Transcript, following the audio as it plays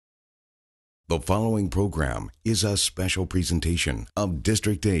The following program is a special presentation of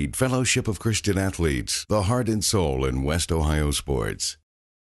District 8 Fellowship of Christian Athletes, the heart and soul in West Ohio sports.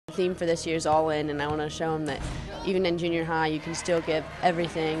 The theme for this year is all in, and I want to show them that even in junior high, you can still give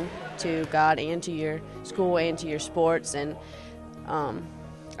everything to God and to your school and to your sports. And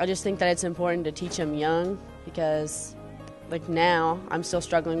I just think that it's important to teach them young because, like now, I'm still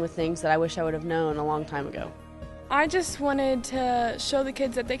struggling with things that I wish I would have known a long time ago. I just wanted to show the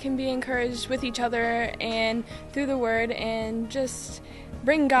kids that they can be encouraged with each other and through the Word and just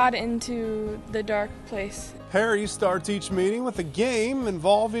bring God into the dark place. Harry starts each meeting with a game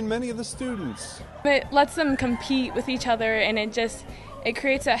involving many of the students. It lets them compete with each other, and it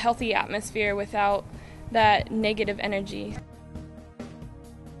creates a healthy atmosphere without that negative energy.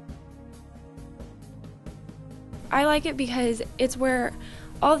 I like it because it's where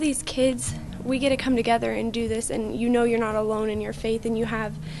all these kids, we get to come together and do this, and you know you're not alone in your faith, and you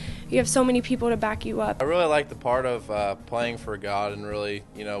have so many people to back you up. I really like the part of playing for God, and really,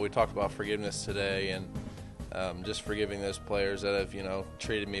 we talked about forgiveness today, and just forgiving those players that have,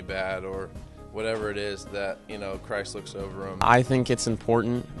 treated me bad or whatever it is that, Christ looks over them. I think it's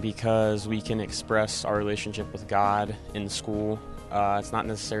important because we can express our relationship with God in school. It's not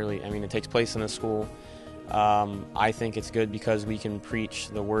necessarily, it takes place in a school. I think it's good because we can preach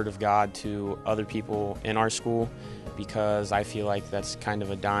the Word of God to other people in our school, because I feel like that's kind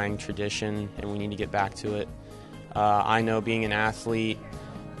of a dying tradition and we need to get back to it. I know being an athlete,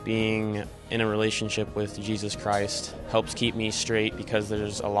 being in a relationship with Jesus Christ helps keep me straight, because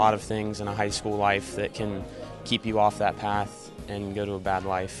there's a lot of things in a high school life that can keep you off that path and go to a bad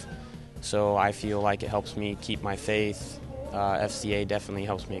life. So I feel like it helps me keep my faith. FCA definitely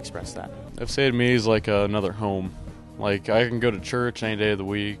helps me express that. FCA to me is like another home. Like, I can go to church any day of the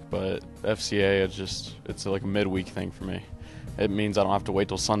week, but FCA, it's like a midweek thing for me. It means I don't have to wait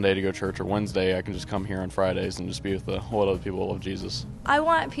till Sunday to go to church or Wednesday. I can just come here on Fridays and just be with a whole lot of people who love Jesus. I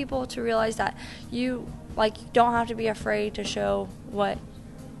want people to realize that you don't have to be afraid to show what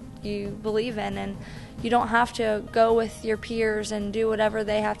you believe in, and you don't have to go with your peers and do whatever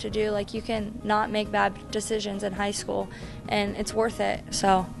they have to do. Like, you can not make bad decisions in high school, and it's worth it.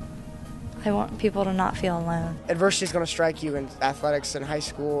 So I want people to not feel alone. Adversity is going to strike you in athletics in high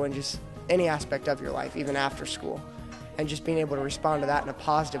school and just any aspect of your life, even after school. And just being able to respond to that in a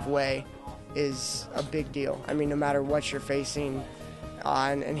positive way is a big deal. No matter what you're facing,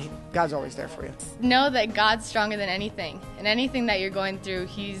 God's always there for you. Know that God's stronger than anything, and anything that you're going through,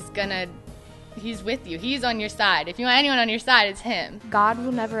 He's with you. He's on your side. If you want anyone on your side, it's Him. God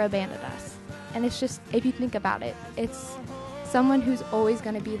will never abandon us. And it's just, if you think about it, it's someone who's always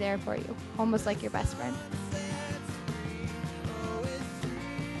going to be there for you, almost like your best friend.